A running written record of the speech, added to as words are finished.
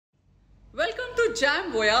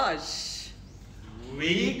Jam Voyage.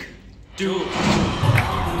 Week 2.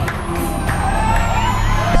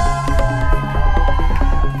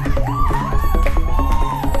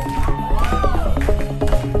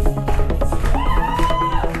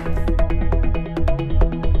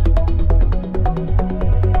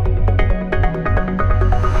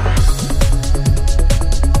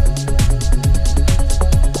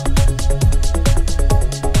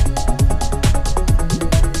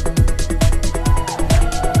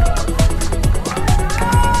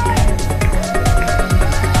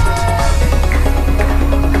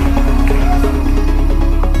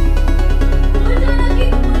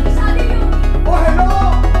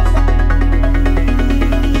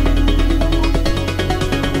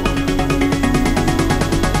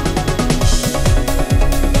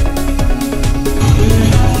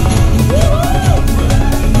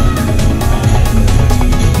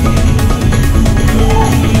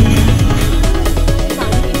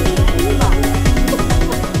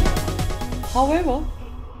 However,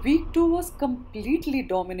 week 2 was completely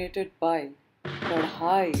dominated by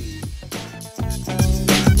Padhai.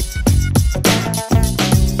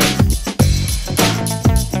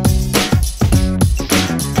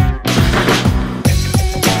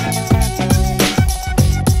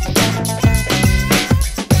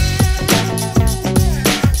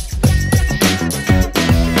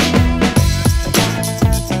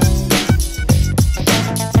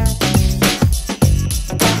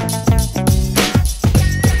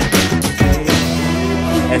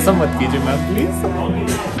 ऐसा मत कीजिए ma'am please.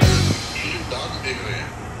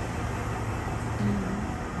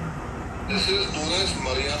 This is known as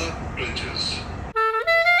Mariana Bridges.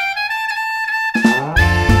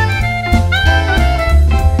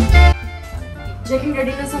 Checking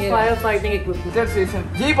readiness of firefighting equipment. Station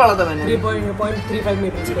यही पढ़ा था मैंने। 3.35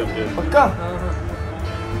 metre. पक्का?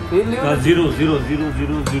 Fail नहीं हुआ?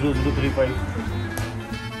 0.00000035।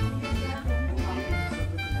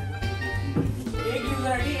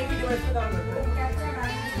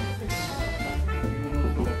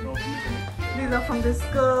 These are from this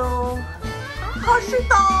girl,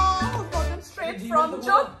 Harshita, who got them straight from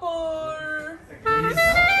Jodhpur.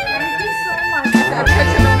 Thank you so much.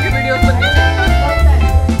 अच्छे लोगों की वीडियोस बननी चाहिए।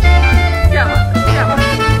 क्या बात है, क्या बात है।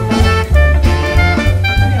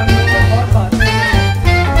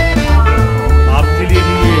 आपके लिए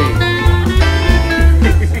नहीं है।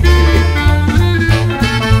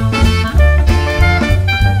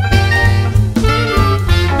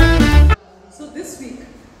 So this week,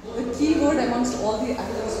 the key word amongst all the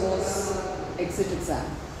actors was exit exam.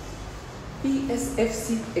 PSFC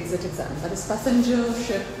exit exam. That is Passenger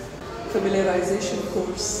Ship Familiarization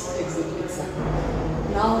Course exit exam.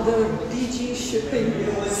 Now the DG shipping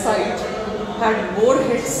site had more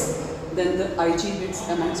hits than the IG hits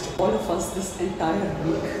amongst all of us this entire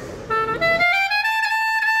week.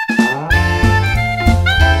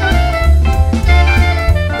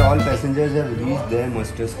 All passengers have reached their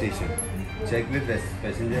muster station. Check with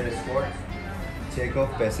passenger escorts. Check of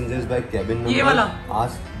passengers by cabin number.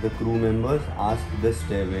 Ask the crew members. Ask the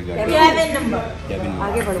stairway guide. Cabin number. Cabin number.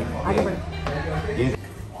 आगे बढ़ो, आगे बढ़ो। ये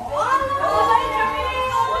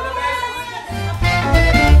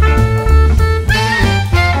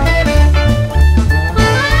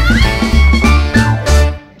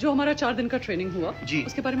जो हमारा 4 दिन का training हुआ जी,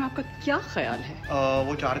 उसके बारे में आपका क्या ख्याल है?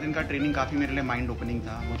 वो 4 दिन का ट्रेनिंग काफ़ी मेरे लिए माइंड ओपनिंग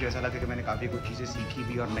था। मुझे ऐसा लगा कि मैंने काफ़ी कुछ चीज़ें सीखी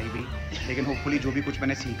भी और नहीं भी, लेकिन होपफुली जो भी कुछ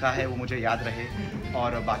मैंने सीखा है वो मुझे याद रहे और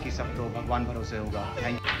बाकी सब तो भगवान भरोसे होगा।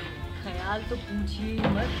 Thank you. ख्याल तो पूछिए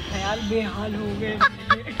मत, ख्याल बेहाल हो गए।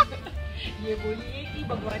 ये बोलिए कि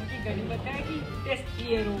भगवान की गनीमत है कि टेस्ट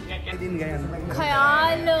क्लियर हो गया। दिन गए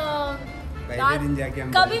ख्याल पहले दिन जाके हम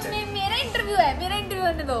कभी मेरा इंटरव्यू है, मेरा इंटरव्यू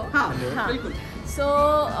होने दो। हाँ, बिल्कुल। सो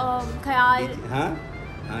ख्याल हाँ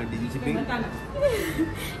हाँ डीजी शिपिंग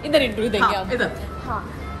इधर इंटरव्यू देंगे आप। इधर। हाँ,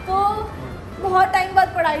 तो बहुत टाइम बाद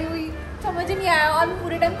पढ़ाई हुई, समझ ही नहीं आया और मैं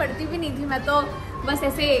पूरे टाइम पढ़ती भी नहीं थी। मैं तो बस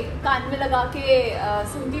ऐसे कान में लगा के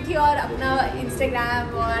सुनती थी और अपना इंस्टाग्राम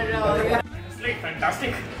और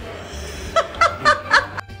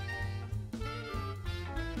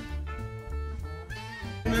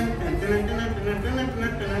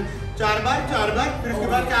चार बार फिर उसके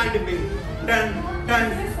बाद 4 डिब्बे टन टन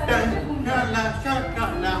टन काला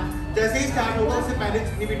शाकाला। जैसे ही स्टार्ट होगा उससे पहले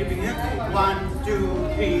जितनी भी डिब्बे हैं 1 2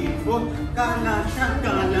 3 4 काला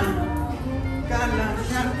शाकाला काला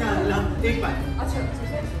शाकाला। एक बार। अच्छा